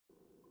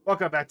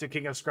Welcome back to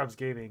King of Scrubs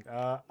Gaming.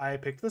 I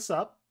picked this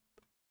up.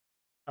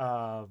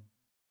 I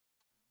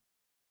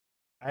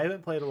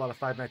haven't played a lot of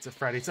Five Nights at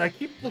Freddy's. I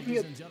keep looking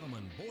Ladies at... and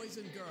gentlemen, boys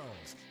and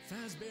girls,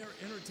 Fazbear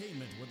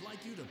Entertainment would like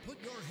you to put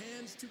your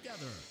hands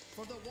together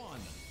for the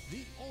one,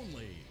 the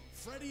only,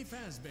 Freddy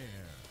Fazbear.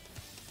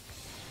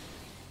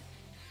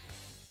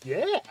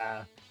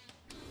 Yeah!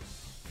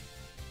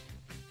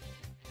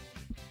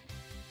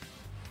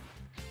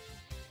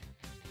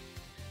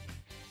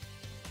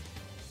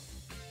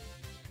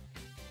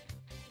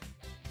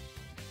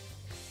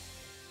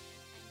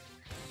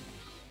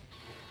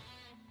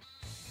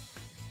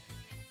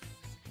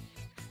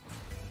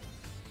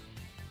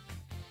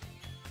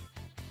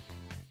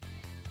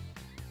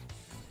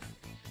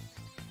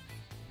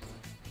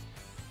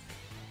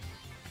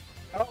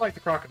 I don't like the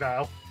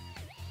crocodile.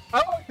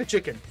 I don't like the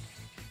chicken.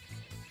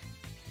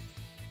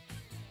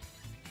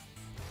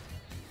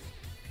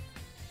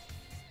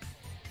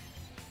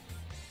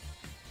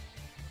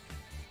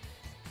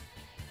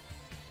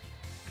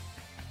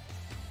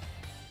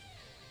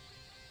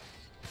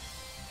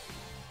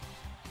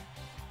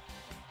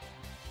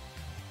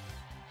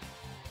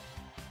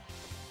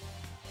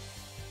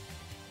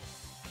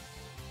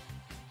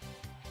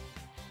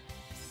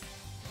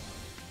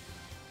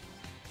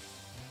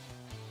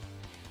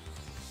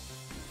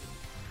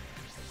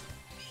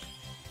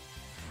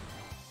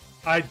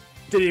 I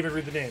didn't even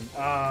read the name.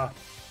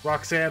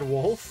 Roxanne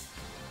Wolf,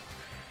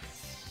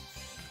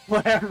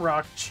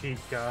 Rock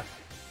Chica,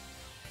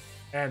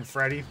 and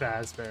Freddy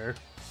Fazbear.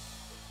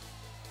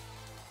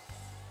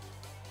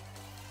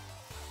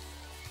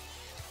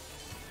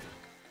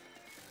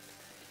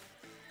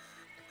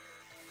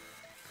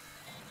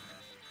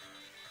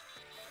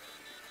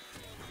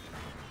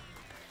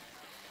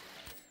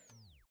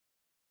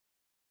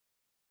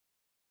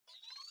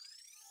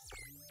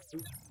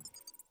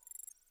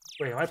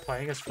 Wait, am I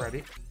playing as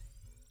Freddy?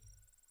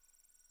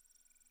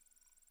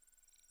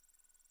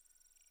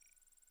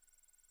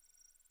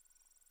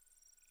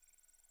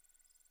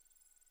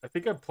 I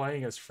think I'm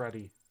playing as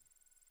Freddy.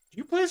 Do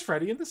you play as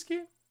Freddy in this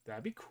game?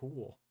 That'd be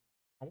cool.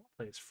 I want to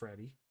play as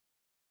Freddy.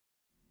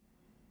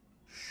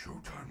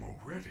 Showtime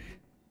already?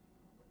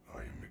 I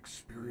am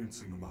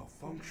experiencing a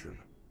malfunction.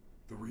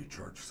 The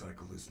recharge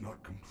cycle is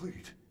not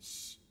complete.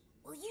 Shh!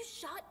 Will you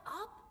shut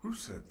up? Who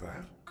said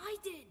that? I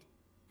did.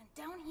 And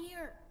down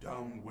here.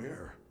 Down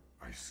where?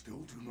 I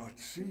still do not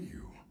see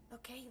you.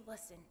 Okay,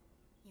 listen.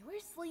 You were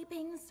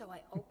sleeping, so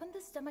I opened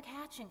the stomach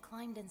hatch and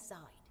climbed inside.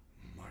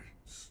 My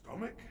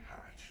stomach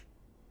hatch?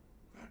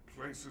 That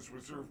place is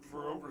reserved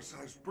for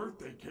oversized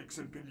birthday cakes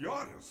and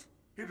piñatas.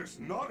 It is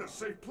not a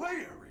safe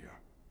play area.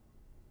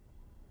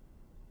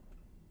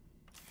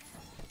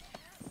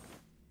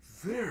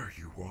 There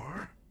you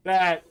are.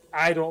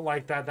 I don't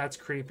like that. That's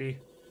creepy.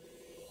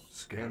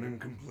 Scanning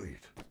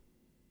complete.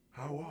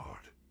 How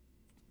odd.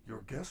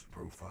 Your guest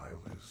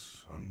profile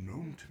is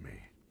unknown to me.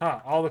 Huh,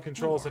 all the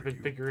controls Who have are been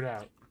you? figured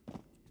out.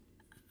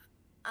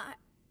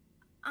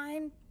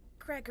 I'm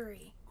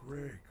Gregory.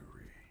 Gregory.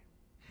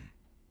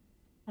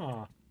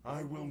 Huh.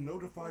 I will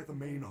notify the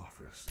main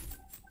office.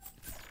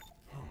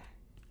 Huh.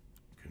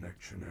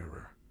 Connection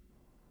error.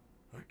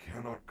 I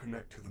cannot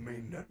connect to the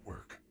main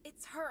network.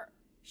 It's her.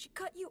 She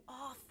cut you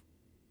off.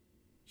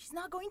 She's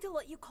not going to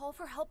let you call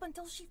for help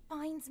until she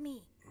finds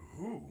me.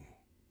 Who?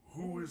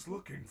 Who is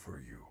looking for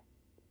you?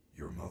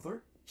 Your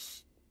mother? Shh!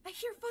 I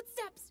hear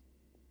footsteps.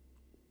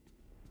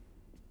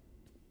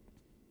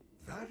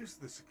 That is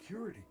the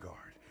security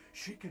guard.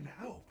 She can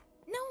help.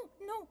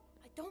 No,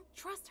 I don't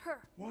trust her.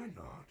 Why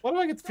not? Why do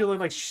I get the feeling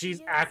like She she's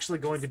is. actually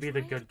going to She's be the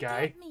trying good to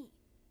guy? get me.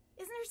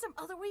 Isn't there some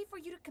other way for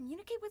you to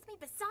communicate with me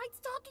besides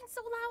talking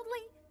so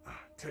loudly?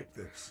 Take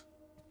this.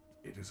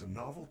 It is a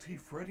novelty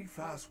Freddy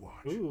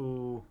Fazwatch.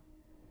 Ooh.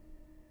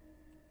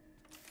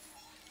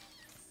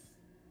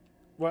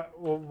 What?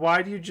 Well,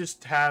 why do you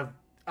just have...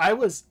 I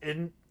was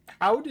in...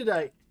 How did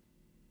I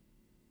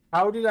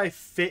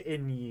fit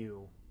in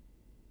you?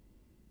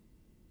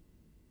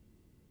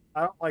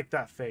 I don't like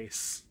that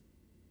face.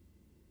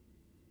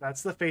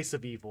 That's the face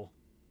of evil.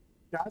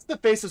 That's the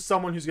face of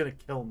someone who's gonna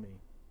kill me.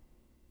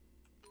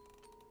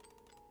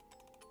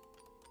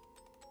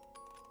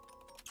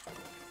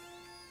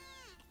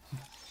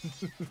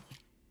 It's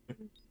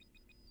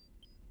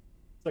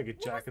like a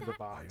Jack in the I'm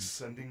Box.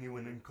 sending you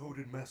an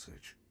encoded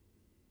message.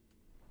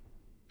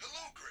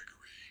 Hello,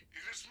 Gregory.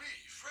 It is me,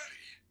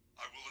 Freddy.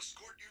 I will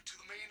escort you to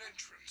the main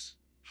entrance.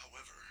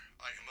 However,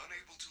 I am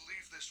unable to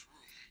leave this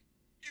room.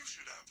 You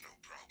should have no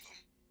problem.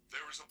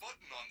 There is a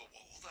button on the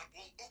wall that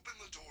will open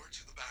the door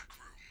to the back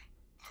room.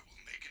 I will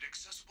make it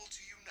accessible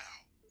to you now.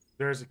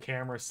 There's a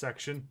camera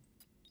section.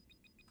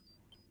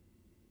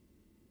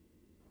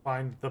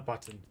 Find the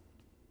button.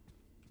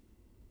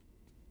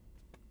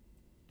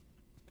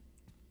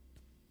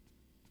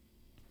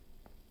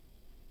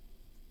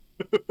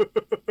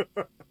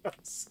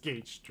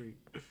 Skate Street.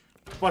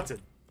 Button.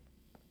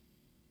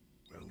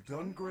 Well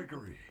done,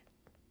 Gregory.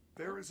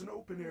 There is an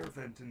open-air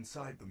vent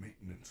inside the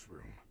maintenance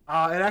room.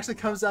 It actually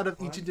comes out of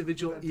each Climb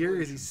individual the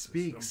ear as he ventilation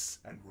system speaks.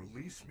 and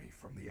release me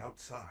from the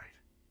outside.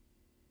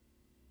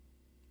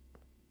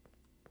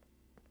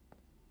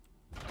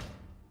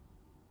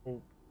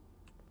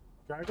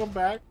 Can I go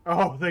back?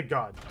 Oh, thank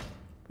God.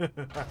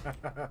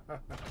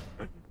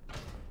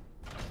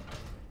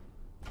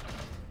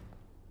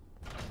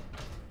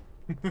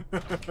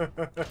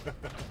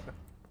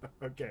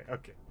 Okay.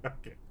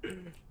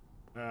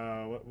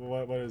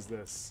 What is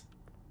this?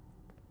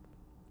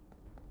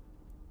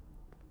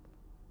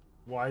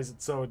 Why is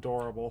it so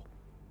adorable?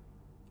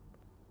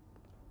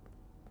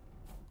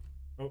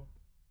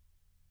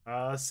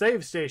 Oh.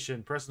 Save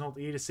station. Press and hold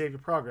E to save your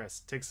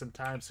progress. Take some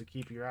time, so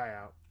keep your eye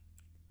out.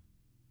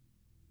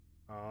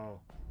 Oh.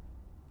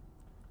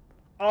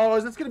 Oh,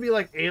 is this gonna be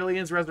like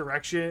Aliens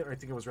Resurrection? Or I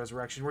think it was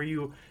Resurrection, where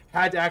you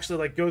had to actually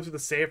like go through the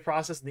save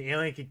process and the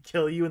alien could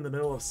kill you in the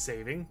middle of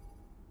saving?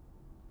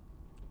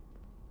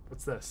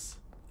 What's this?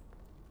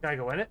 Can I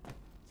go in it?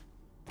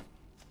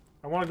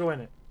 I want to go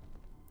in it.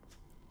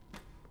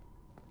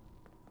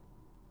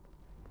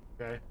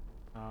 Okay.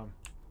 Oh.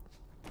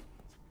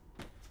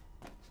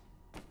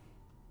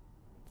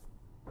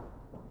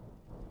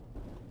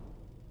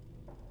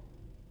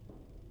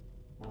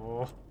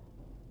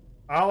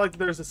 I don't like that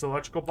there's this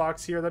electrical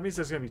box here. That means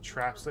there's gonna be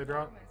traps later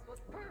on. Was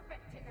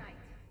perfect tonight.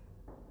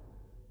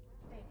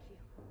 Thank you.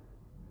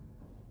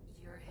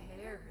 Your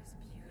hair is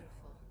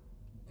beautiful.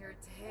 Your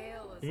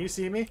tail is Can you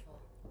see me?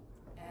 beautiful.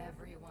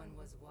 Everyone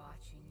was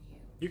watching you.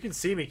 You can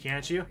see me,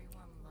 can't you?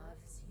 Everyone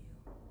loves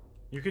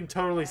you. You can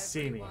totally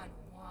see me. Everyone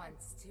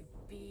wants to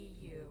be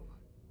you.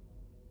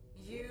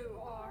 You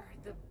are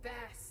the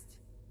best.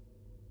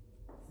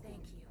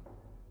 Thank you.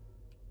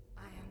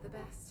 I am the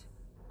best.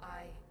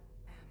 I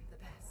am the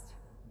best.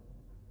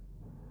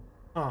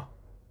 Huh.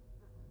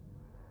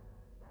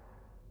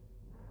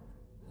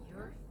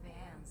 Your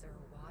fans are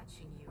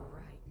watching you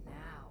right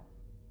now.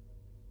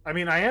 I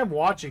mean, I am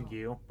watching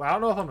you, but I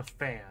don't know if I'm a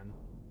fan.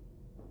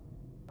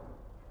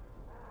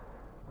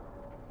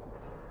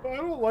 I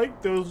don't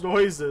like those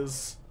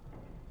noises.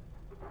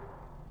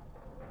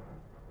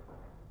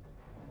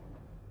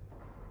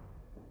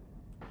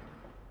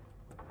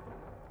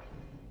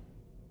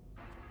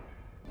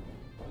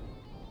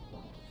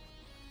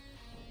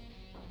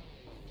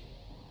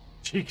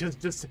 Chica's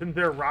just in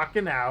there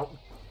rocking out.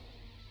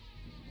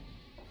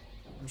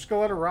 I'm just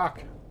gonna let her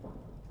rock.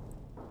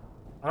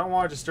 I don't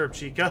want to disturb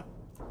Chica.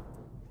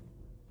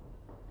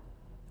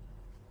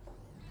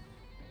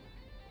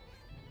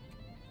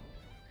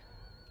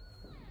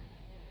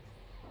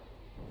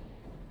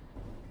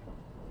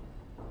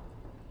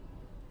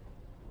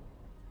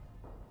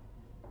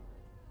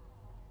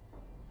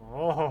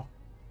 Oh,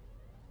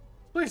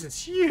 this place is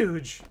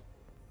huge.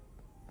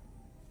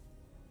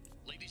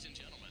 Ladies and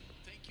gentlemen,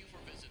 thank you for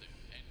visiting,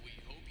 and we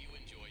hope you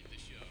enjoyed the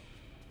show.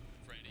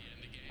 Freddy and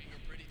the gang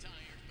are pretty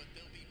tired, but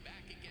they'll be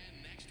back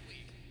again next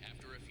week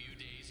after a few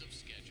days of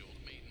scheduled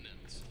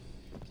maintenance.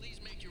 Please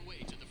make your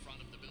way to the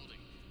front of the building,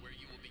 where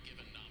you will be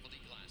given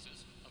novelty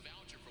glasses, a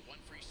voucher for 1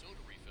 free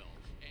soda refill,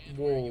 and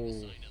where you will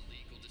Whoa. sign a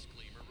legal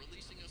disclaimer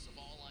releasing us of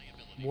all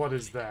liability What for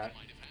is anything that?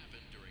 might have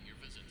happened during your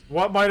visit.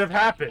 What might have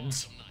happened?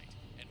 Awesome night,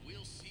 and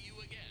we'll see you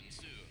again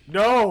soon.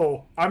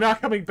 No, I'm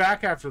not coming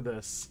back after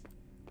this.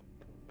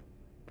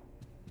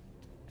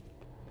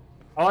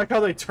 I like how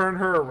they turn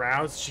her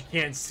around so she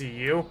can't see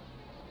you.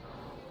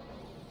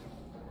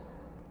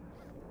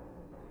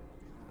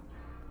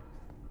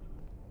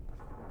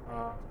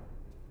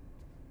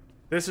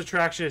 This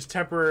attraction is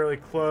temporarily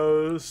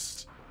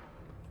closed.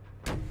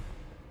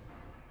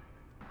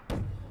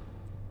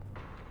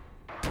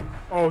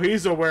 Oh,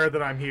 he's aware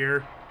that I'm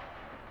here.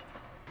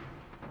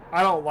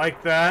 I don't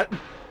like that.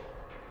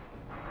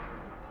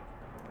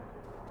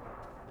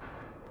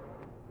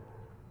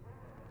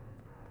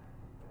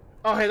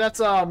 Oh, hey, that's,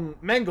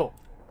 Mengel.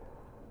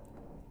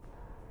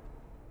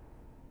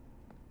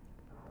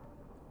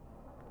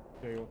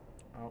 There you go.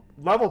 Oh,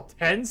 level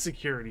 10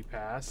 security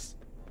pass.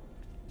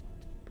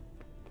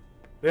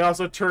 They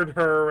also turned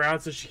her around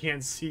so she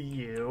can't see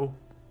you.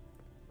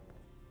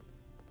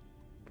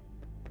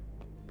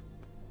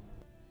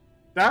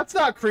 That's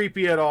not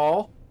creepy at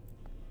all.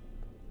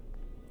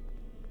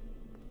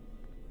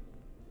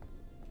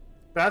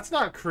 That's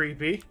not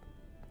creepy.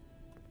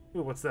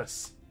 Ooh, what's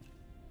this?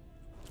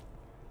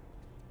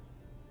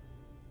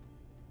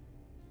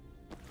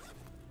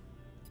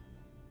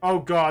 Oh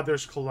god,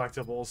 there's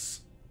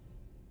collectibles.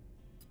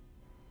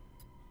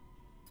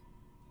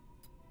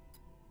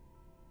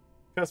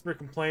 Customer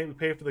complaint, we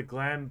paid for the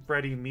Glam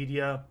Freddy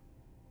Media.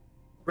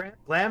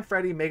 Glam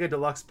Freddy Mega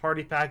Deluxe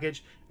Party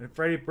Package, and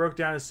Freddy broke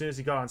down as soon as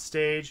he got on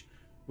stage.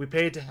 We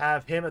paid to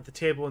have him at the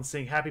table and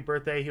sing happy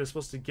birthday. He was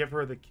supposed to give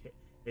her the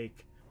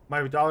cake.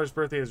 My daughter's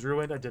birthday is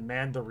ruined. I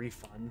demand the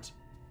refund.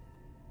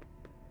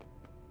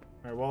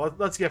 Alright, well,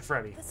 let's get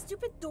Freddy. The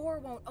stupid door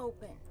won't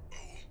open.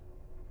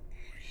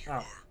 You Oh.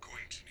 are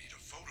going to need a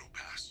photo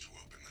pass to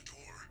open the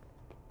door.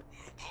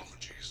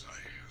 Apologies, I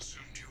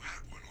assumed you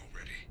had one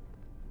already.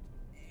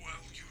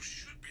 Well, you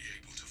should be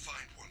able to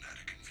find one at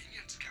a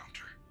convenience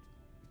counter.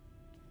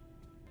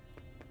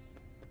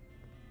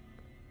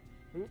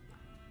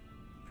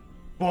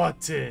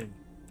 Button.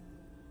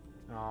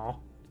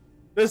 Oh.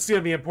 This is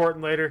gonna be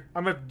important later.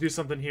 I'm gonna have to do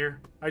something here.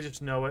 I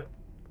just know it.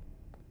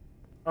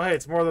 Oh, hey,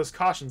 it's more of those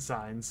caution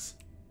signs.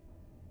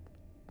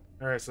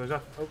 Alright, so there's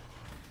nothing. Oh.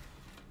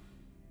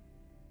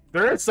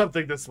 There is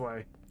something this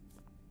way.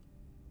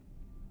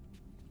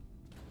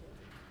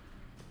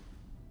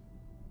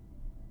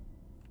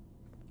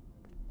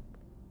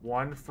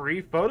 One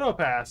free photo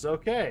pass.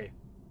 Okay.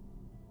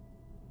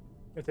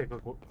 Let me take a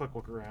quick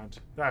look around.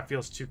 That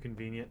feels too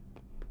convenient.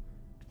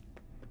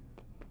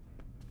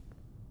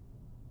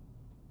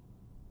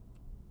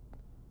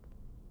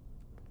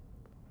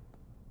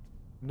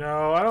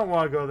 No, I don't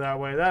want to go that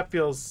way. That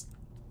feels...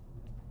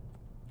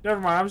 Never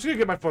mind. I'm just going to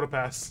get my photo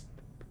pass.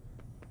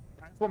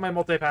 I just want my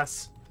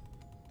multi-pass.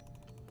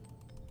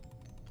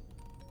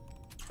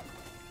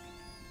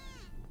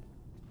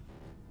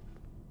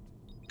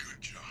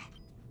 Good job.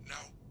 Now,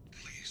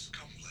 please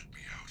come let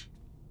me out.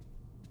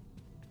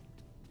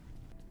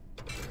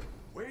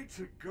 Way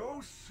to go,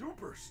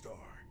 superstar.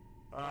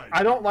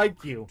 I don't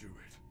like you. Do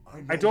it.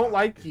 I know don't how to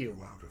like get you.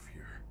 Out of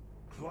here.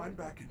 Climb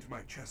back into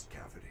my chest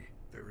cavity.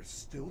 There is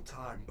still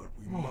time, but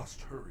we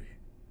must hurry.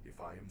 If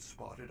I am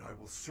spotted, I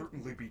will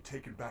certainly be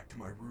taken back to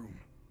my room.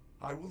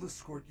 I will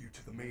escort you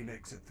to the main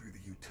exit through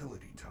the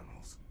utility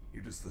tunnels.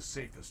 It is the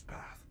safest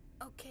path.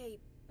 Okay,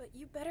 but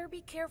you better be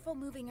careful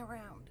moving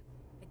around.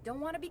 I don't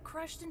want to be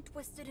crushed and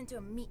twisted into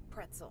a meat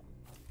pretzel.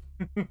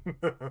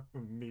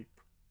 Meep.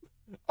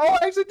 Oh,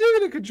 I actually do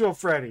get to control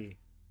Freddy.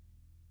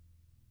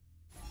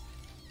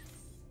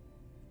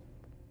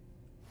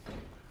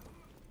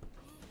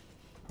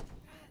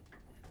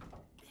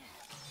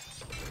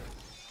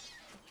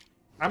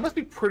 I must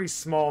be pretty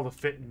small to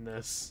fit in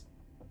this.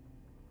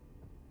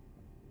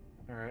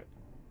 Alright.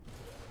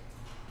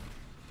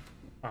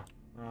 Oh,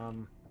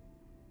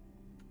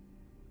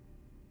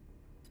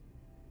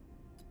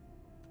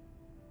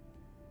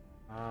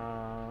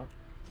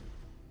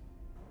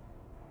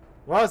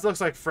 well, this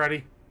looks like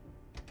Freddy.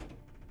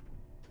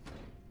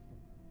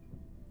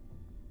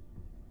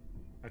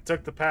 I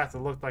took the path that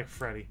looked like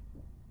Freddy.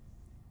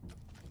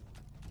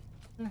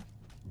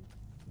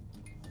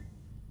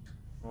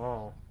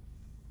 Oh.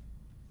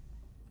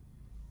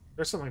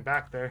 There's something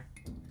back there.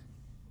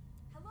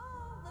 Hello,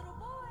 little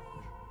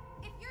boy.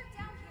 If you're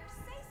down here,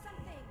 say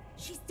something.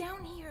 She's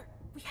down here.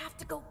 We have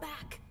to go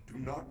back. Do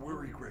not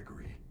worry,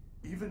 Gregory.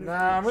 Even if Nah, we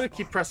are I'm gonna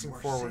keep spotted, pressing you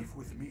are forward. safe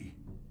with me.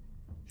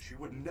 She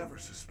would never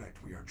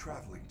suspect we are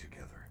traveling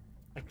together.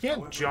 I can't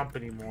However, jump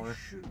anymore. We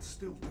should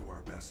still do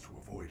our best to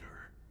avoid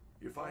her.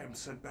 If I am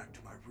sent back to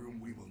my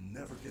room, we will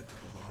never get to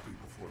the lobby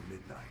before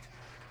midnight.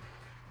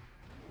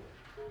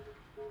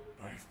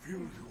 I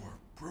feel you are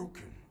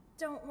broken.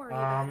 Don't worry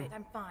about it.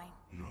 I'm fine.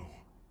 No,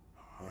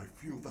 I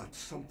feel that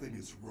something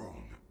is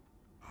wrong.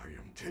 I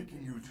am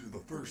taking you to the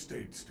first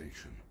aid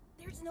station.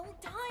 There's no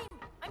time.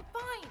 I'm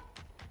fine.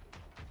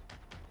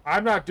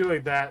 I'm not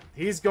doing that.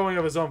 He's going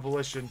of his own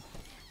volition.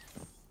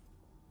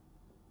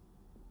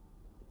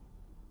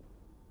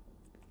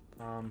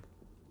 Oh.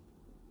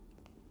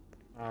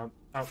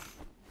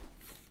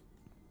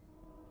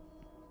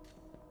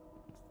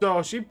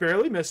 So she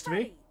barely missed me.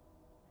 Freddy,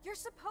 you're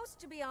supposed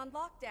to be on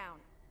lockdown.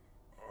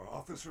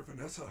 Officer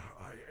Vanessa,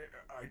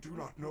 I do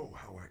not know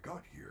how I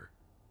got here.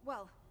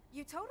 Well,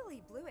 you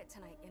totally blew it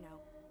tonight, you know.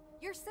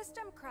 Your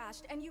system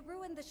crashed and you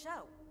ruined the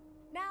show.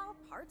 Now,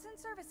 parts and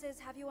services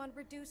have you on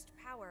reduced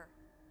power.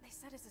 They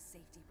said as a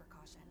safety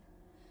precaution.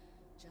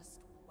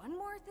 Just one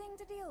more thing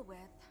to deal with.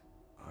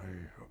 I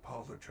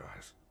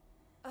apologize.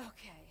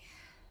 Okay.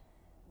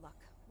 Look,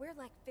 we're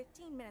like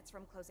 15 minutes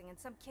from closing and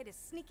some kid is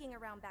sneaking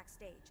around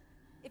backstage.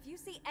 If you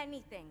see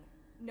anything,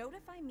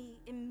 notify me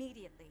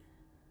immediately.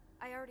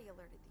 I already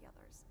alerted the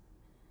others.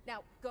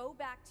 Now, go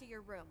back to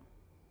your room.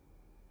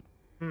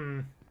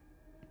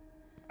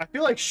 I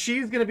feel like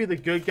she's gonna be the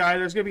good guy.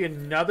 There's gonna be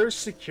another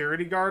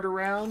security guard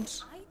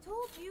around. I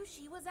told you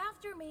she was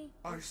after me.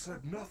 I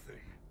said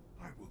nothing.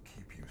 I will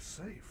keep you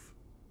safe.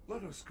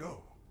 Let us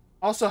go.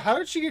 Also, how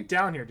did she get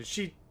down here? Did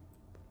she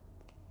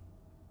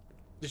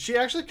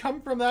actually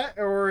come from that,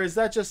 or is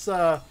that just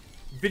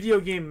video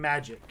game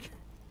magic?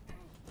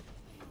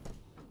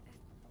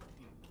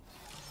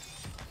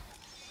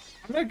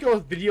 I'm gonna go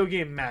with video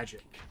game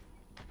magic.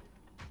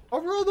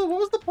 Overall, though,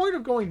 what was the point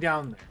of going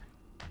down there?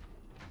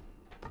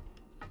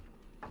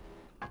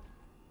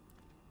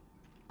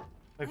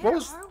 Like, Where what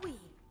was... are we?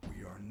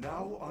 We are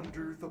now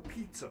under the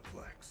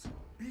Pizzaplex.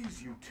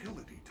 These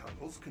utility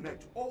tunnels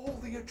connect all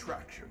the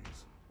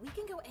attractions. We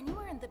can go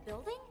anywhere in the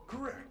building?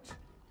 Correct.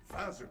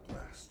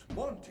 Fazerblast,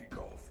 Monte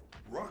Golf,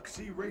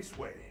 Roxy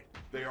Raceway.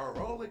 They are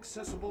all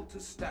accessible to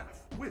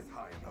staff, with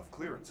high enough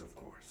clearance, of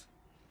course.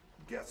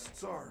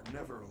 Guests are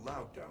never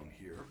allowed down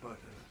here, but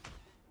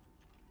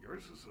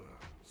yours is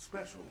a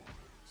special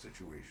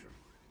situation.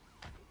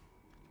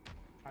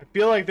 I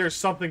feel like there's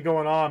something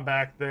going on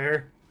back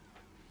there.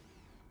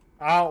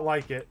 I don't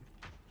like it.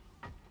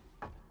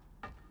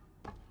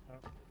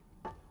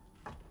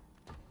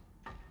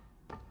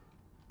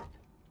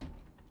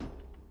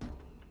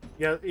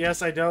 Yeah,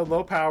 yes, I know.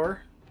 Low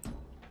power.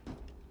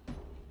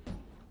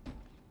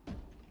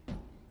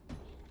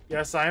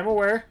 Yes, I am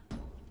aware.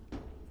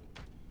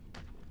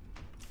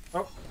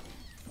 Oh.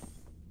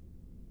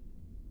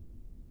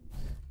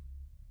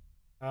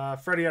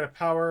 Freddy out of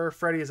power.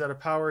 Freddy is out of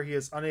power. He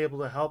is unable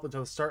to help until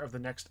the start of the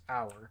next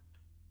hour.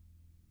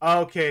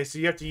 Okay, so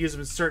you have to use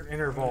them in certain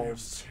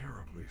intervals. I am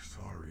terribly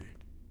sorry.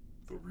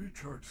 The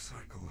recharge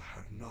cycle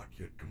had not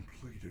yet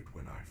completed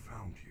when I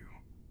found you.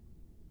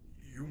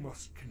 You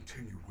must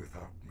continue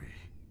without me.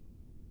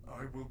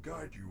 I will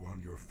guide you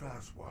on your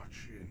fast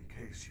watch in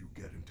case you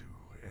get into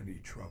any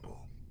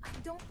trouble. I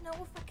don't know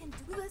if I can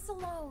do this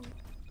alone.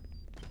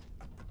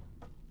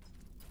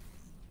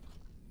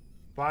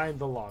 Find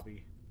the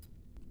lobby.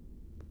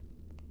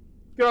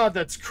 God,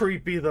 that's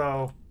creepy,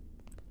 though.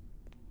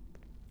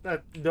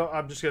 No,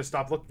 I'm just gonna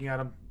stop looking at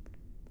him.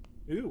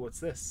 Ooh, what's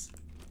this?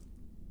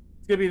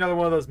 It's gonna be another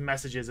one of those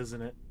messages,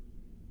 isn't it?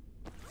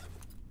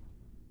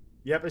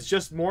 Yep, it's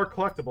just more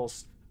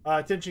collectibles.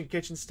 Attention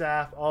kitchen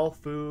staff, all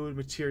food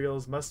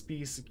materials must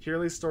be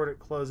securely stored at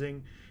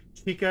closing.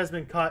 Cheek has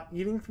been caught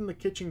eating from the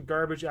kitchen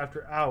garbage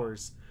after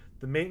hours.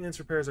 The maintenance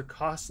repairs are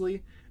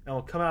costly and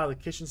will come out of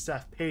the kitchen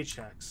staff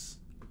paychecks.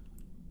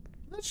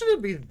 That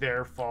shouldn't be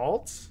their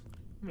fault.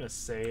 I'm gonna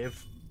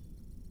save.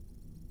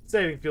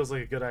 Saving feels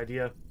like a good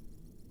idea.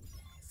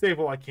 Save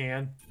while I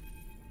can.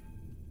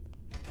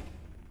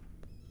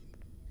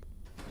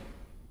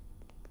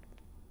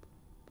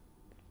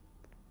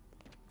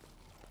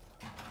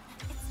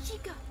 It's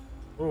Chica.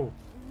 Oh.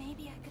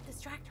 Maybe I could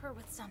distract her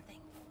with something.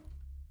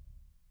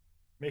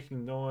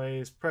 Making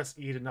noise. Press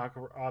E to knock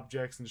over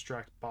objects and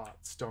distract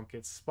bots. Don't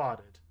get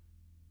spotted.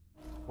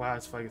 Wow,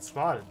 that's if I get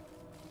spotted.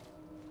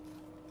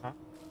 Huh?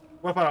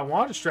 What if I don't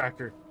want to distract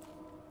her?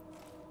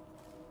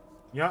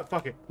 You know what?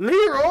 Fuck it.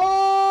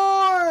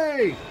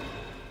 Leroy!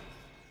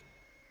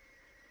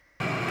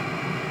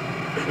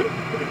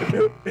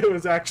 It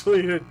was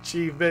actually an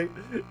achievement.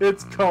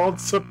 It's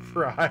called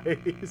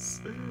surprise.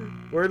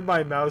 Where'd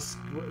my mouse?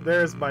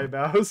 There's my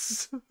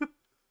mouse.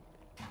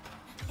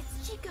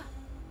 It's Chica.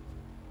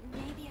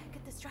 Maybe I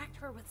could distract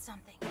her with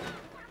something.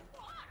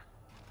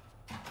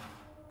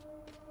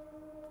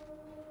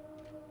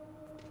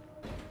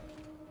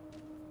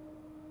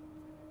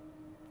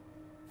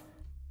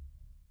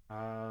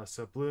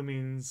 So blue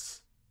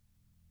means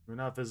we're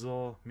not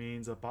visible,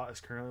 means a bot is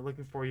currently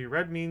looking for you.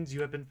 Red means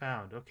you have been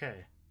found.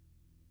 Okay.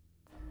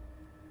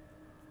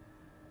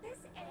 This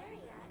area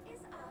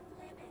is off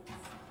limits.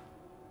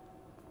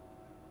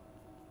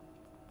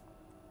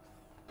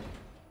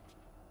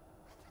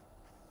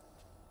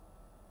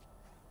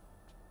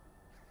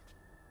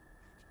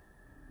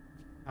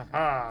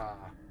 Haha!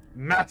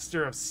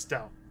 Master of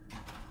stealth.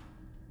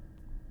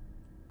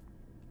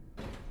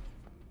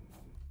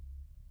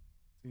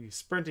 The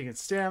sprinting and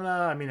stamina,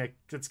 I mean,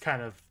 it's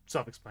kind of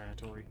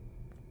self-explanatory.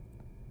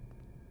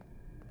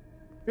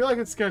 I feel like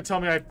it's going to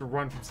tell me I have to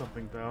run from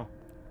something, though.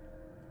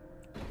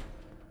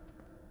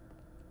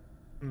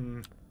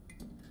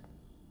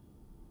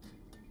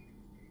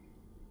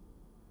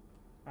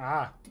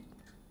 Ah.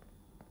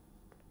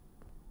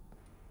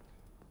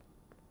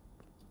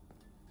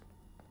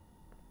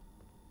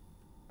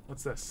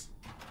 What's this?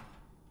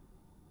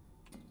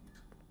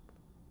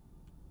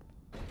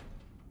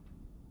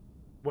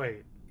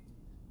 Wait.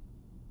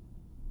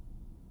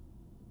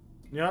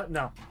 You know what?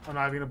 No, I'm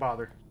not even gonna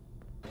bother.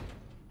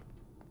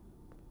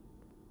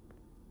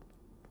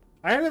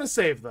 I am gonna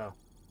save, though.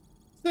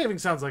 Saving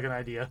sounds like an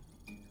idea.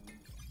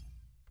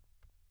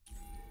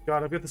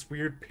 God, I've got this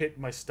weird pit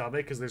in my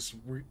stomach because there's,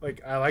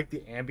 like, I like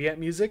the ambient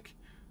music.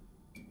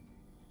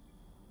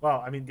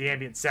 Well, I mean, the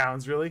ambient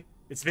sounds, really.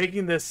 It's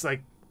making this,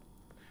 like...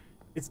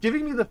 It's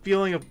giving me the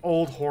feeling of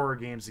old horror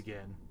games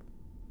again.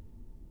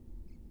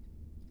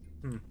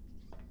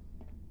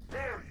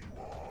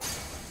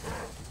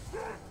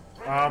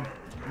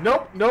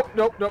 Nope, nope,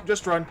 nope, nope,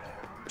 just run.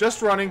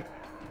 Just running.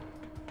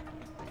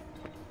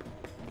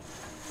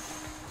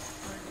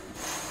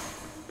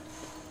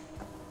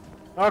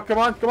 Oh, come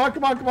on, come on,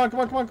 come on, come on, come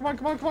on, come on, come on,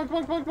 come on, come on, come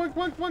on, come on,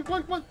 come on, come on, come on, come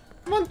on, come on,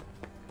 come on.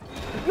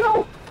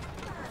 No!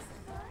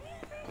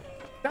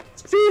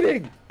 That's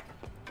cheating!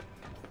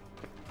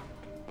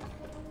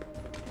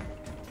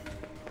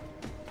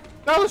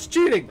 That was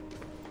cheating!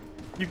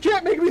 You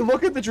can't make me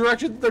look at the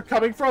direction they're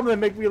coming from and then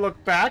make me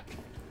look back.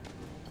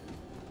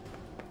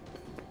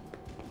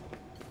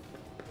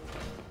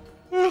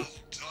 Well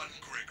done,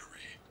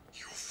 Gregory.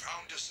 You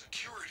found a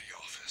security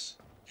office.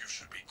 You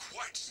should be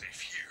quite safe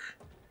here.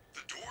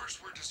 The doors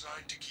were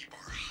designed to keep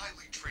our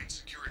highly trained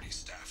security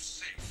staff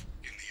safe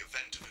in the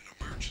event of an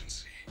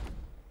emergency.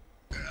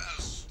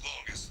 As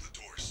long as the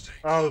doors stay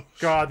closed. Oh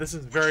god, this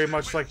is very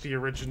much like the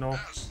original.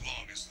 As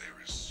long as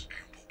there is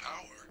ample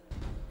power.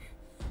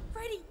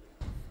 Freddy,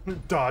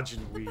 Dodge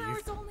and the weave.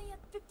 power's only at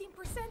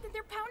 15% and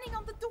they're pounding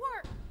on the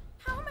door.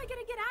 How am I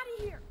gonna get out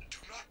of here? Do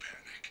not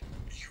panic.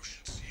 You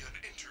should see an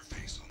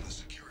interface on the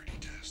security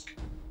desk.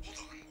 Hold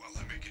on while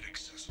I make it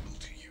accessible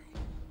to you.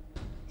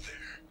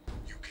 There.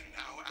 You can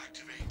now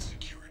activate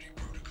security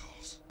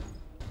protocols.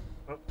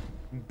 Oh,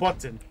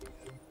 button.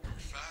 Your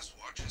fast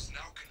watch is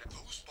now connected.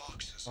 Those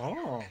boxes Oh. on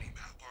your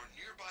mini-map are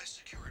nearby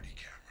security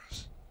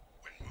cameras.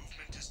 When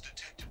movement is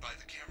detected by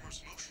the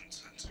camera's motion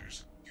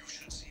sensors, you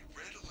should see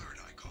red alert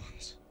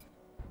icons.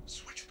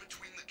 Switch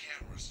between the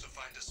cameras to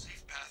find a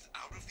safe path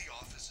out of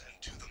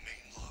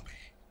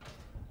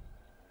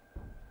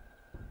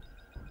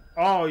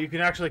Oh, you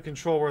can actually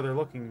control where they're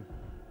looking.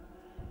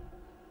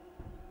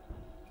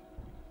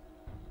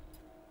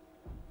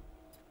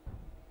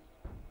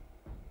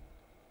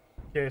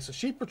 Okay, so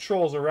she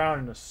patrols around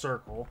in a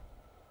circle.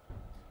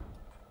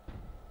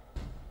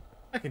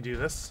 I can do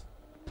this.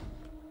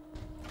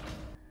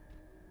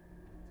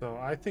 So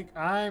I think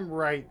I'm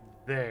right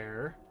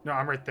there. No,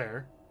 I'm right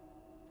there.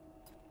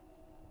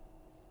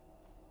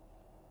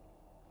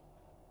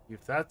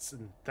 If that's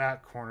in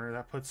that corner,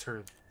 that puts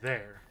her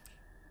there.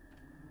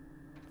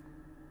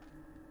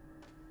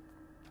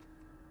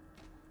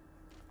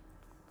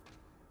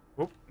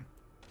 Whoop.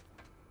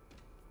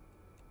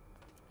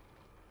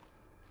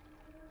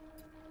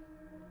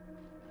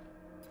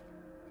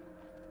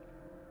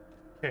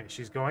 Okay,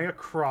 she's going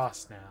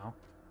across now.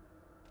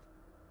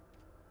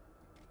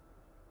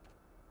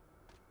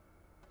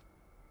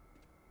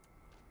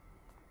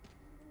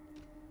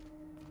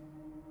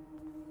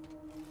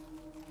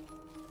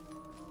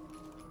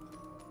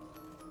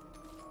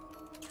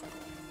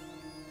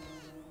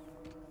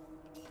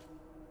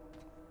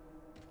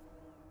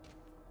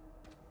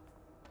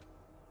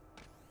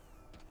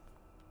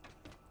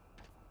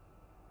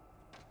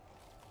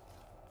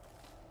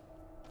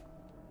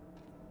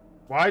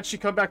 Why'd she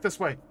come back this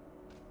way?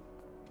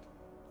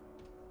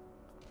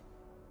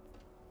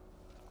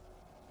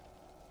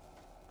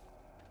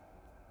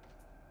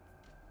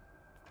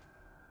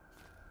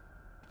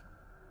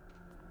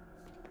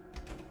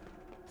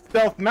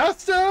 Stealth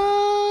Master!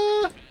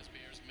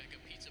 Fazbear's Mega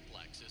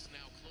Pizzaplex is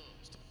now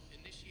closed.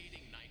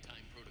 Initiating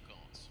nighttime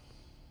protocols.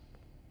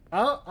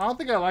 I don't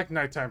think I like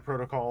nighttime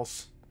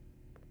protocols.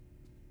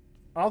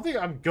 I don't think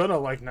I'm gonna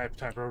like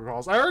nighttime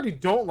protocols. I already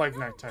don't like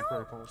nighttime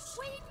protocols.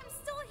 Wait, I'm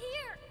still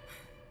here!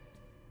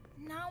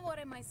 Now what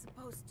am I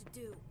supposed to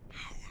do?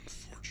 How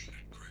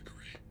unfortunate,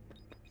 Gregory.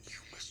 You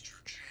missed your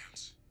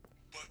chance.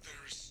 But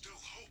there is still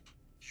hope.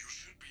 You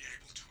should be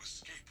able to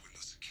escape when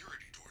the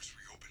security doors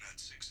reopen at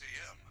 6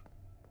 a.m.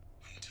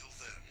 Until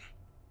then,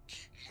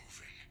 keep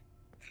moving,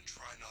 and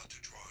try not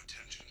to draw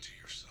attention to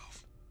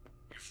yourself.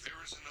 If there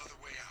is another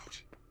way out,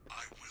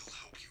 I will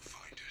help you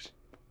find it.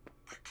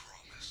 I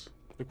promise.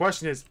 The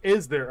question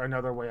is there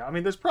another way out? I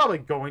mean, there's probably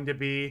going to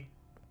be.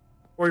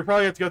 Or you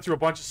probably have to go through a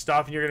bunch of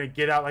stuff and you're going to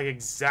get out like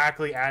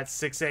exactly at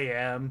 6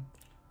 a.m.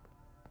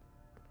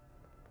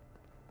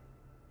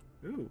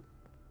 Ooh.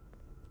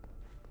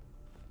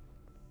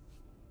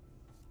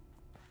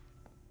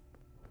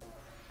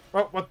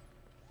 Oh, what?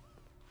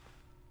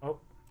 Oh.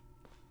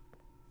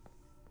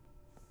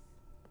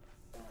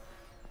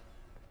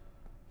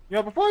 You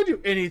know, before I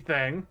do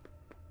anything,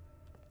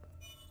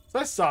 so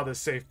I saw this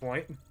save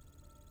point.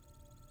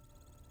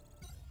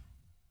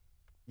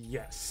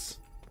 Yes.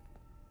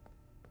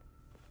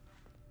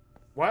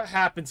 What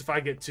happens if I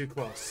get too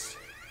close?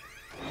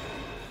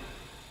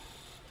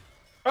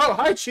 Oh,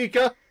 hi,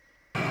 Chica!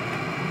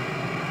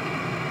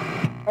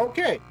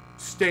 Okay,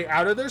 stay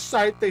out of their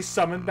sight, they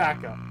summon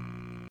backup.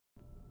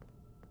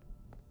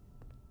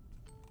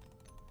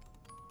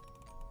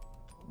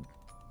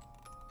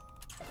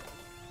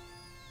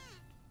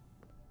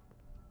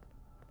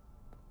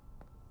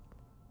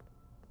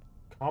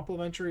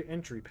 Complimentary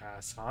entry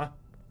pass, huh?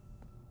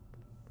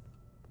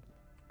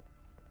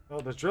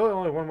 Oh, there's really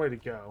only one way to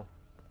go.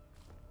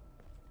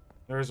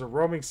 There's a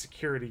roaming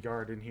security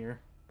guard in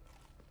here.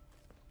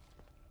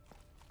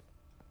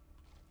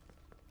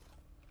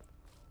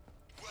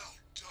 Well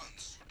done,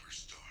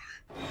 superstar.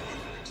 You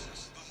have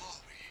access to the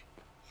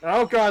lobby.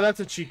 Oh god,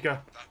 that's a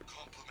Chica. That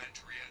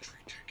complimentary entry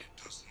ticket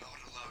does not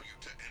allow you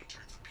to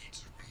enter the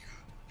pizzeria.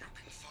 You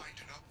can find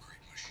an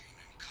upgrade machine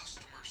in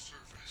customer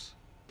service.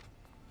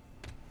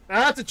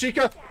 That's a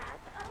Chica. Staff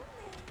only.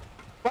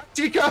 What,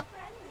 Chica? Friendly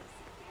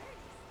security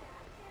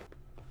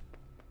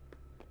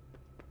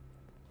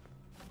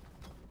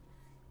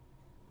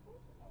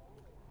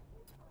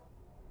staff.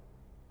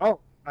 Oh,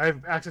 I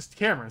have access to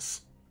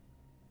cameras.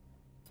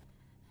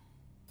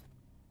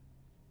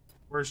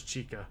 Where's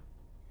Chica?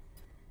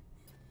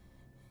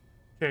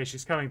 Okay,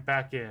 she's coming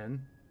back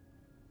in.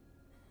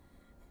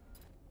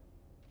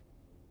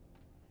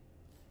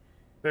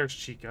 There's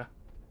Chica.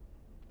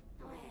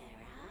 Where are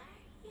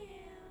you?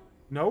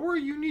 Nowhere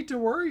you need to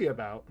worry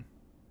about.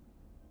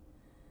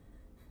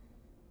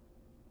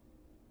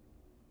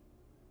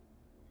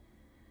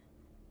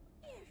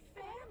 Your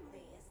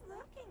family is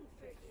looking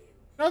for you.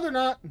 No, they're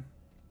not.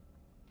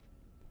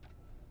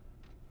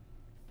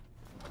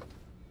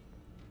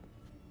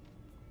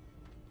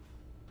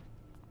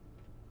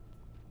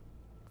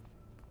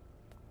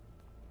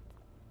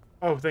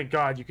 Oh, thank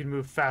God, you can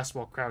move fast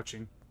while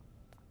crouching.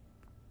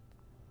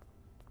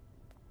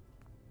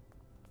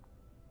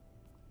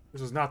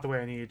 This was not the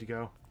way I needed to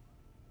go.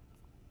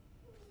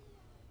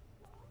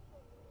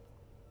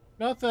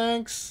 No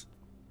thanks.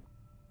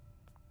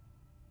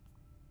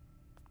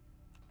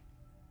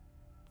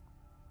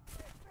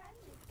 The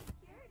friendly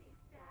security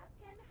staff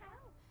can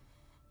help.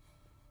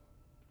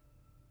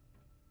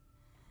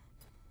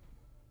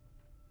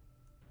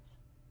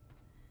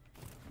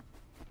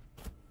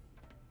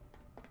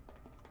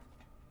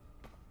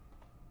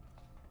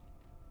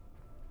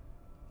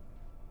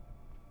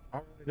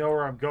 Alright. I know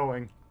where I'm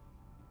going.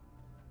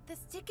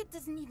 This ticket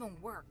doesn't even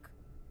work.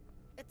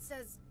 It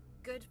says,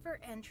 good for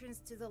entrance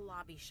to the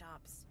lobby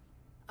shops.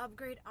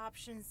 Upgrade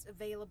options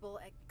available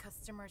at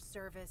customer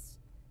service.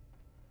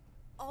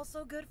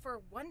 Also good for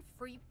 1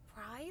 free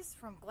prize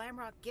from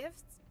Glamrock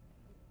Gifts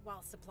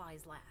while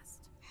supplies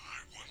last.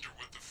 I wonder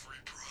what the free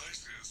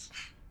prize is.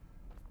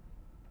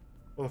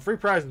 Well, the free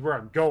prize is where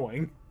I'm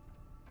going.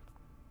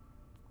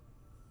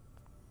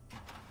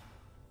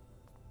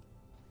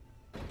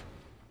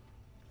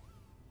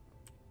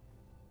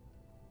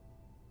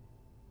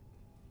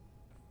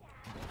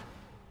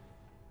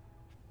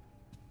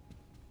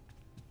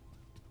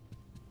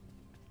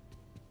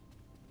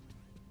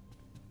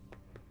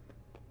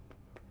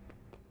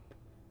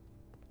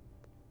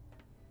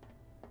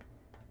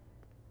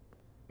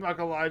 I'm not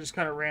gonna lie, I just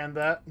kind of ran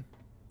that.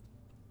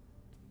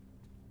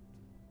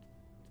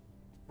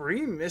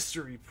 Free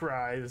mystery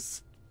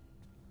prize.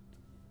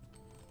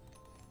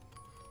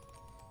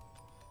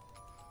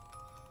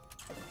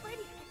 Freddy,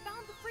 I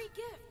found the free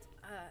gift.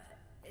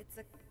 It's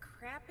a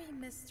crappy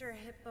Mr.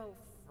 Hippo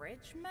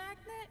fridge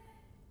magnet?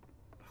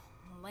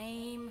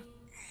 Lame.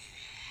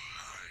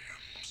 I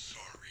am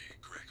sorry,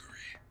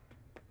 Gregory.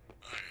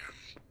 I am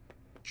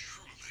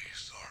truly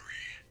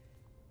sorry.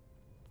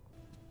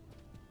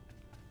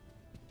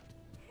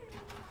 Who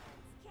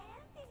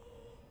wants candy?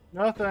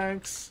 No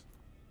thanks.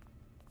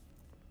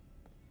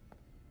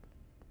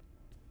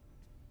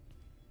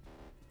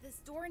 This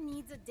door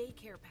needs a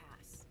daycare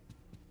pass.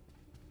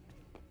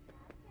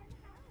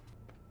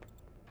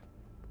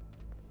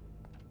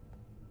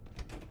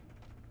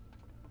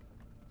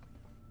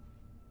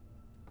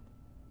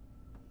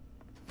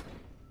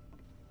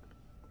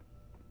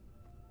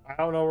 I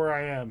don't know where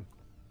I am.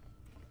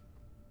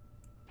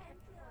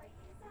 Employees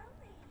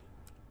only.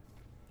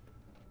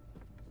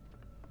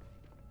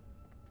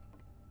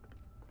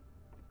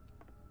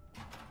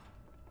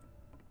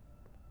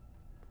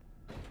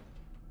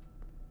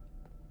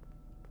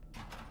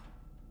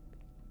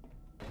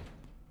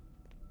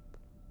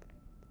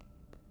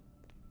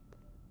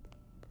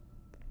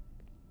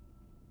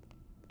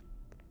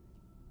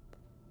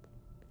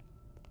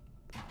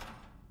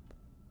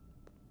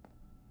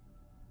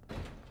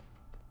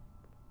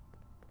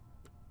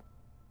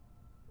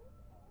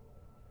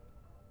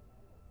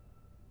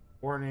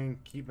 Warning,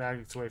 keep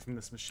magnets away from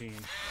this machine.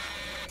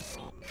 It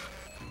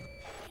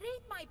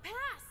ain't my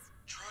pass!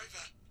 Try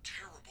that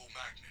terrible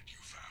magnet you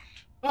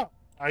found. Oh,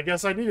 I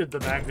guess I needed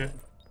the magnet.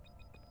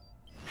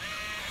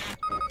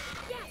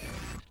 Yes!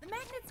 The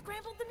magnet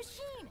scrambled the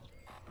machine!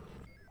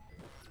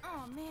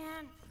 Oh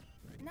man,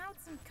 now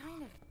it's some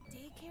kind of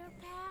daycare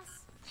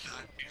pass?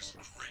 That is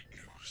great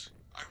news.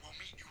 I will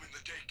meet you in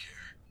the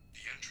daycare.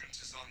 The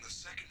entrance is on the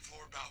 2nd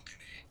floor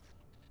balcony.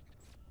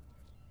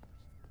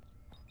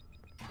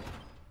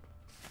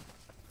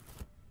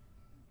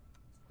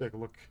 Take a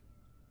look.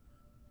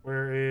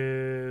 Where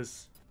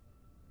is...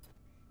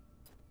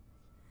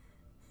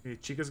 Okay,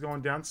 Chica's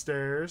going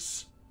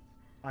downstairs.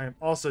 I am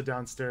also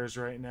downstairs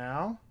right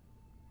now.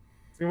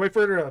 I'm gonna wait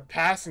for her to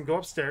pass and go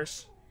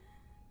upstairs.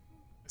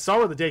 I saw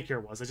where the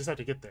daycare was. I just have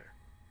to get there.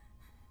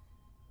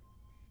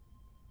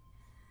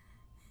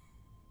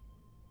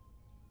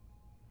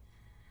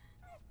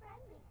 My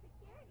friendly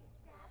security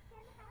staff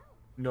can help.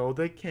 No,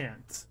 they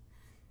can't.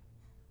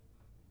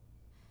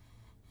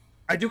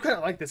 I do kind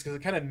of like this because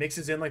it kind of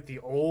mixes in like the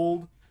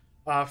old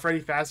Freddy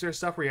Fazbear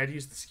stuff where you had to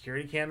use the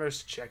security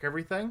cameras to check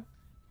everything.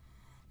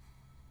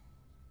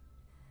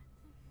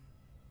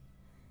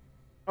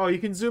 Oh, you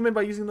can zoom in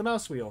by using the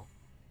mouse wheel.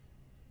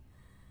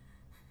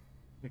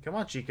 Hey, come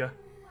on, Chica.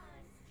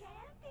 Who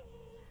wants candy?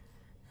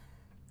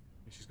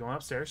 She's going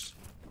upstairs.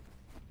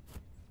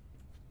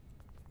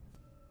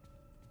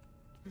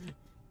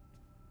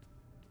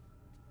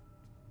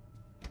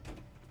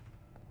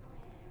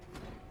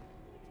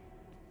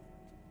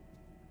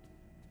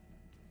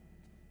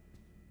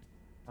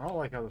 I don't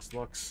like how this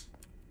looks.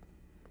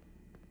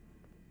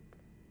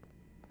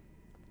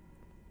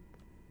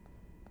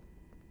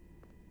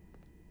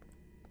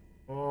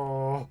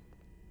 Oh.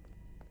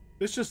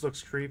 This just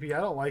looks creepy. I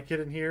don't like it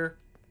in here.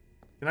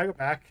 Can I go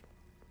back?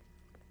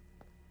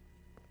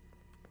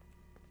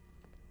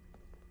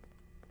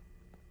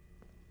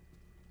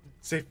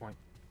 Save point.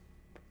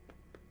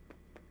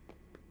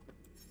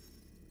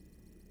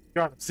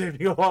 God, I'm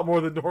saving a lot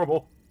more than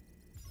normal.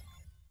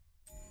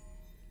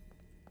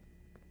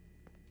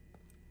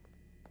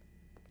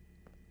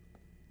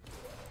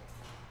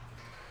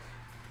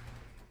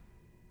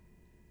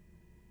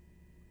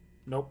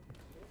 Nope.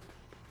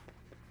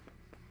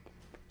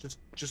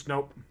 Just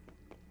nope.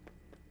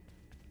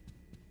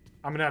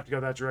 I'm gonna have to go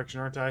that direction,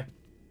 aren't I?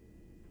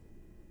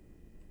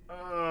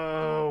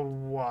 Oh,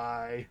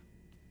 why?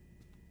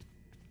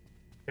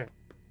 Okay.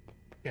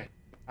 Okay.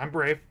 I'm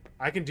brave.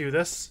 I can do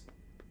this.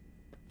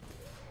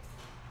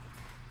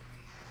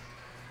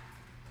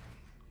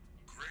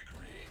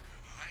 Gregory,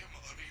 I am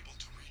unable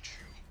to reach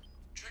you.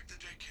 Check the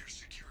daycare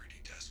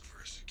security desk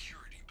for a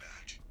security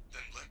badge,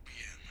 then let me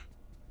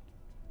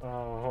in.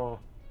 Oh,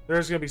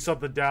 there's gonna be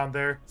something down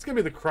there. It's gonna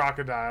be the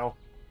crocodile.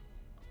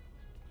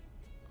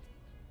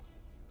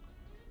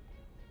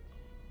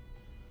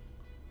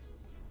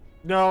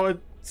 No,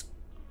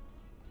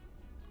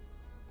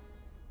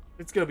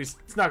 it's gonna be.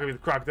 It's not gonna be the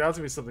crocodile. It's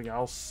gonna be something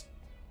else.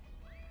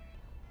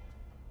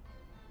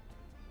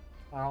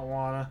 I don't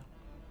wanna.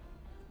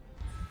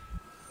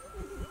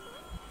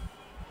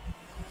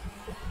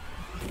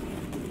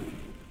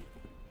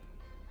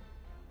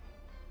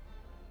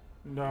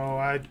 No,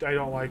 I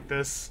don't like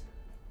this.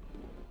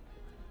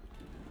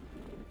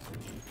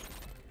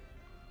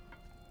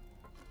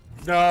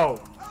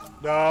 No.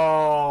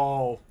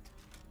 No.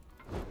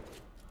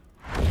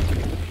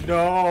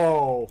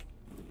 No.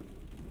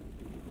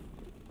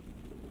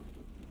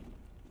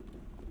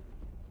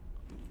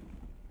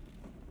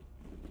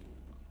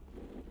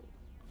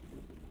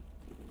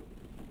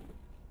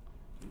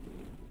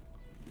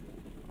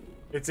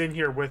 It's in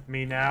here with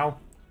me now.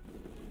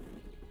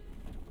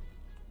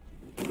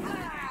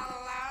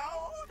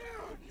 Hello?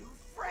 New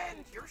friend,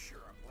 you're sure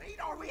I'm late.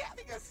 Are we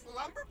having a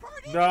slumber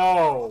party? No.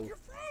 All of your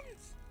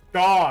friends.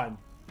 Gone.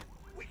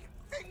 We can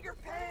finger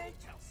paint,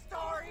 tell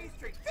stories,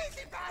 drink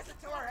fizzy baths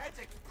until our heads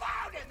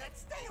explode, and then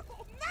stay up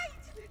all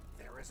night.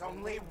 There is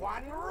only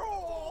one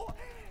rule.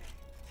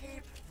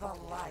 Keep the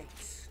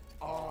lights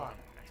on.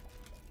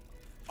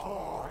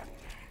 On.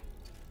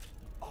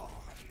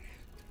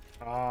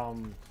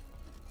 On.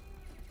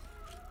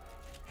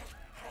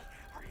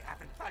 Are you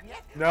having fun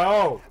yet?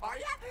 No. Are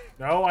ya?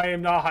 No, I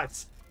am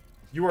not.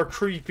 You are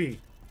creepy.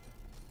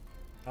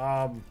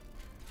 No,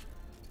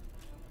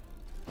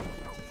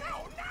 no!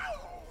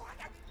 What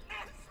a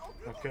mess! Oh,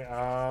 Okay,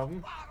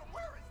 bottom,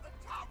 where is the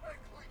topic?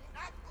 Clean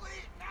up,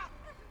 clean up!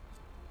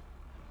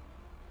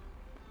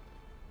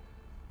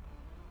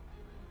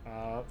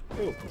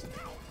 Ooh.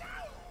 No, no!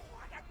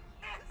 What a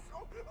mess!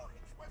 Oh,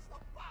 which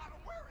was the bottom?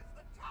 Where is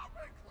the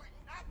topic? Clean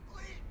up,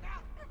 clean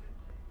up!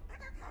 I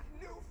got a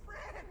new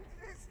friend.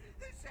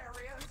 This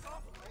area is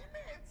off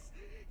limits.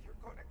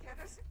 You're gonna get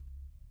us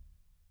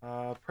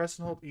Press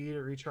and hold E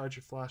to recharge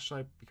your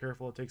flashlight. Be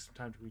careful, it takes some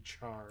time to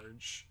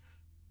recharge.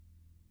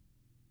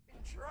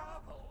 in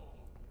trouble.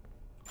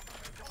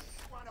 Don't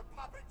you want a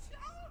puppet show?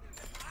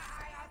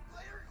 I have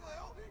glitter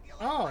glue. You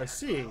like Oh, I glitter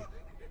see. glue?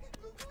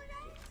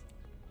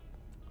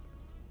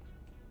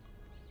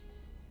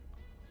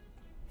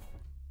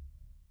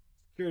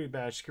 Security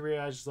badge. Security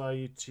badges allow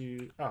you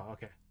to... Oh,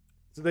 okay.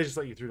 So they just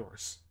let you through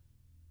doors.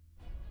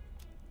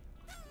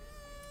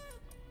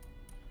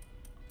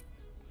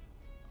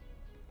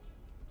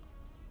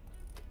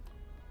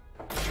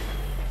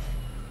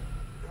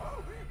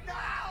 No!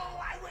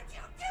 Why would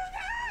you do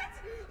that?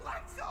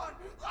 Lights on!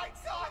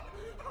 Lights on!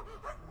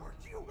 I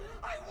warned you!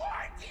 I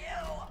warned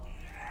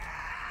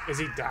you! Is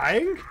he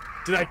dying?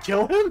 Did I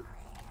kill him?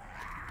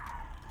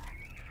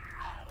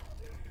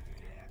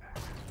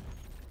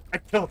 I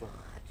killed him.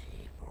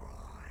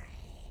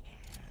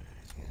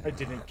 I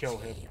didn't kill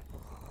him.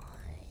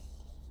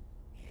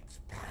 It's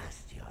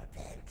past your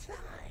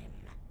bedtime.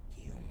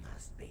 You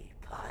must be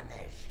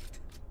punished.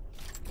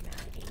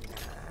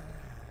 Nighty-night.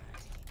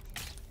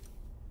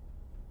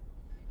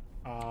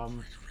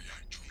 Gregory, I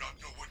do not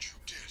know what you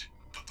did,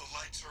 but the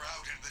lights are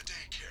out in the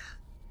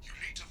daycare. You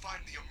need to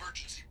find the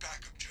emergency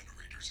backup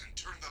generators and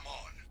turn them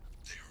on.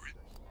 They are in...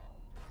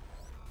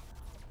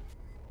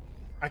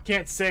 I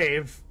can't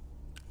save.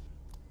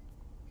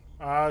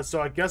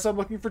 So I guess I'm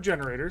looking for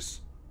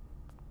generators.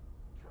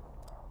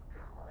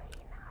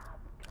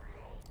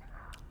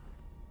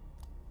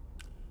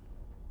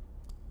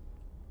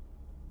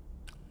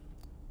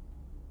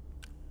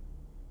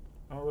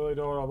 I don't really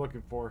know what I'm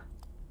looking for.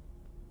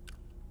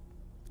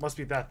 Must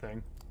be that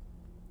thing.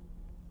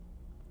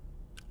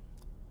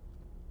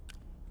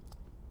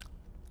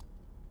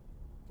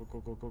 Go, go,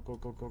 go, go, go,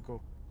 go, go,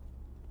 go.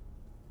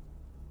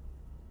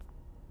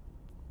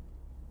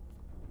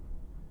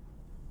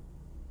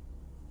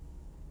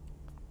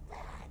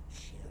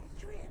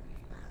 Children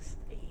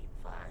must be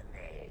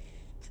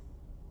punished.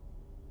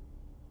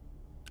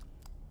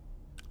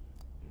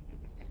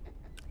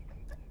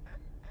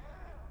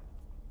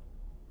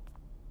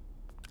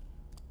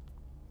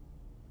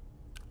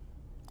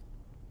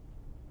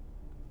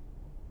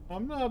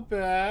 I'm not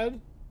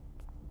bad.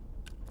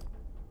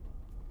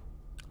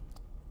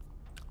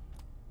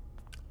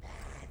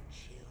 Bad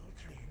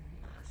children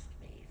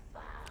must be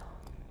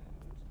found.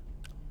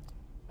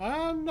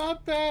 I'm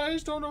not bad. I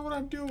just don't know what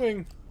I'm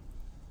doing.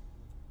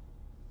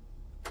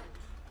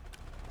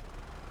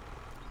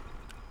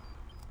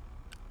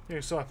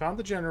 Okay, so I found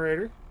the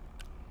generator.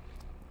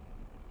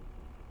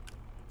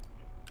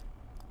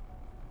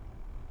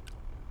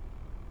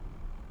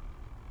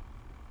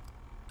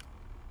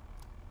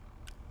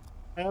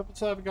 I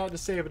also haven't gotten to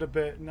save it a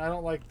bit, and I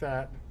don't like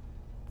that.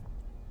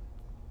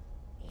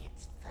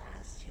 It's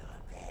past your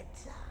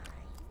bedtime.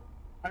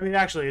 I mean,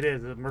 actually, it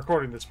is. I'm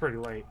recording this pretty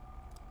late.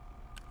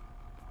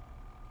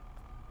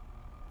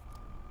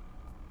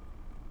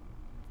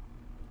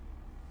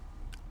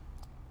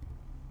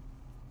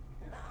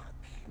 Knock,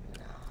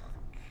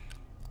 knock.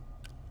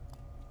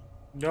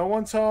 No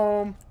one's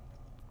home.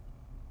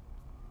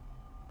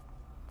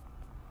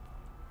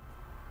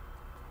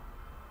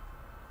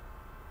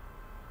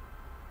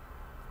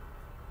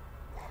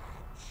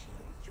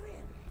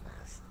 Children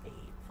must be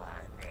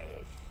punished.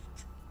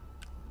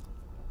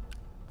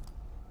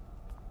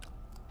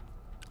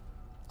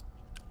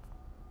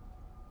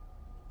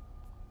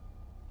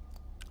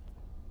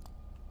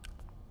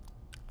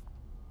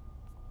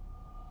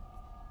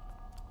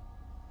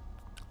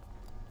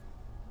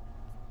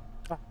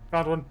 Ah,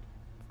 found one.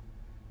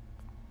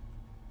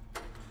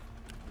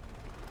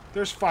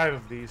 There's 5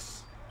 of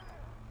these.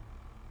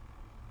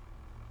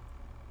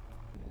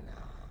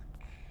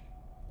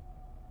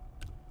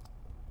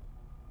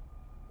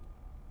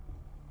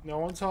 No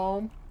one's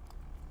home.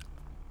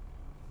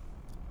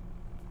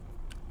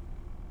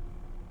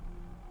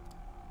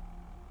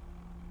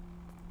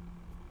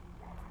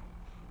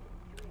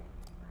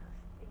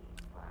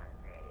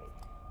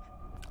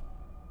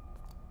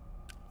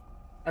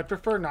 I'd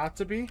prefer not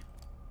to be.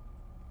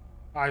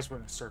 Eyes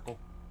went in a circle.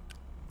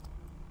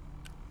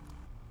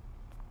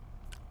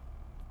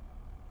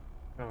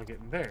 How do I get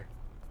in there?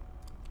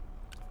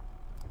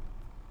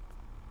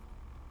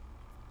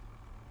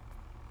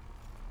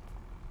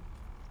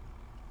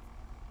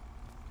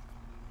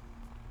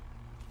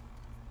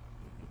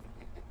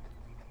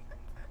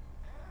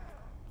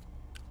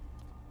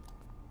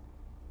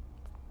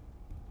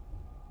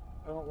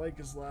 I don't like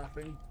his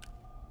laughing.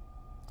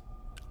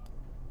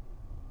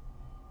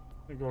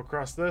 We go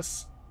across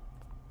this.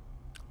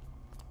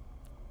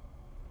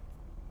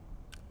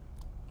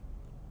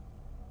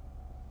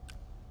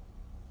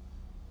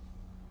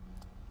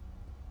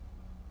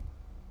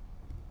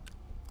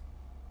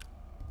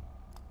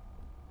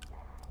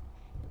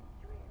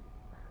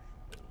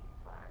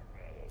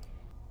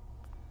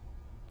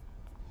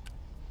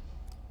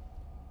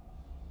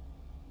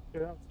 Yeah,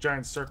 that was a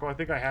giant circle. I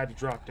think I had to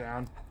drop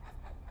down.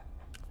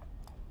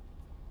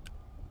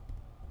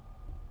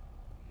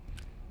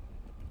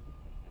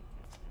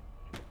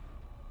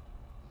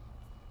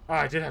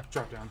 Ah, I did have to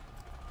drop down.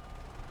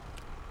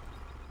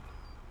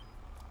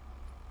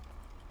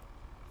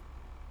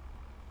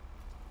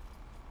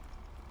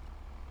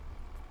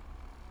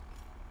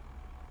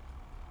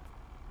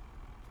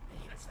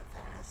 It's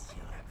past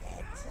your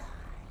bedtime.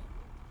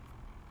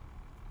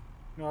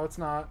 No, it's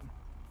not.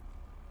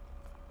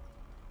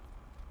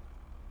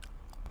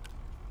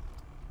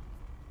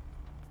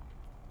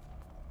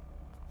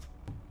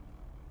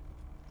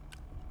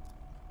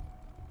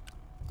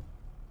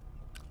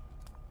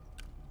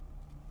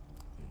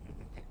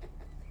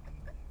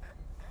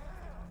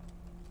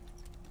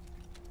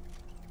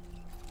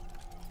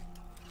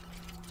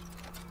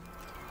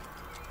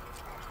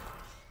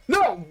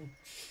 No!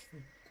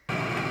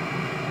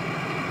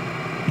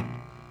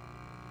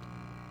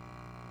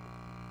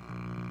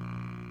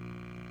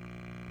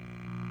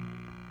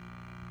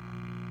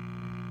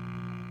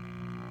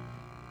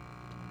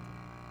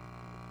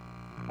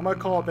 I'm gonna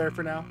call it there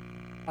for now.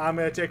 I'm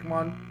gonna take him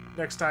on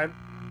next time.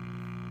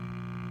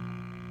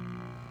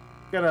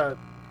 Gotta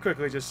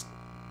quickly just...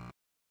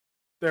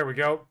 There we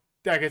go.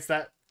 That gets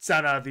that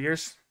sound out of the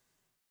ears.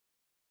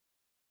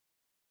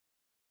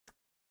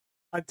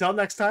 Until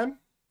next time.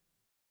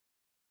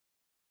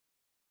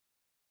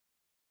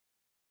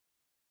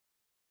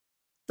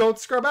 Don't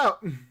scrub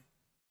out.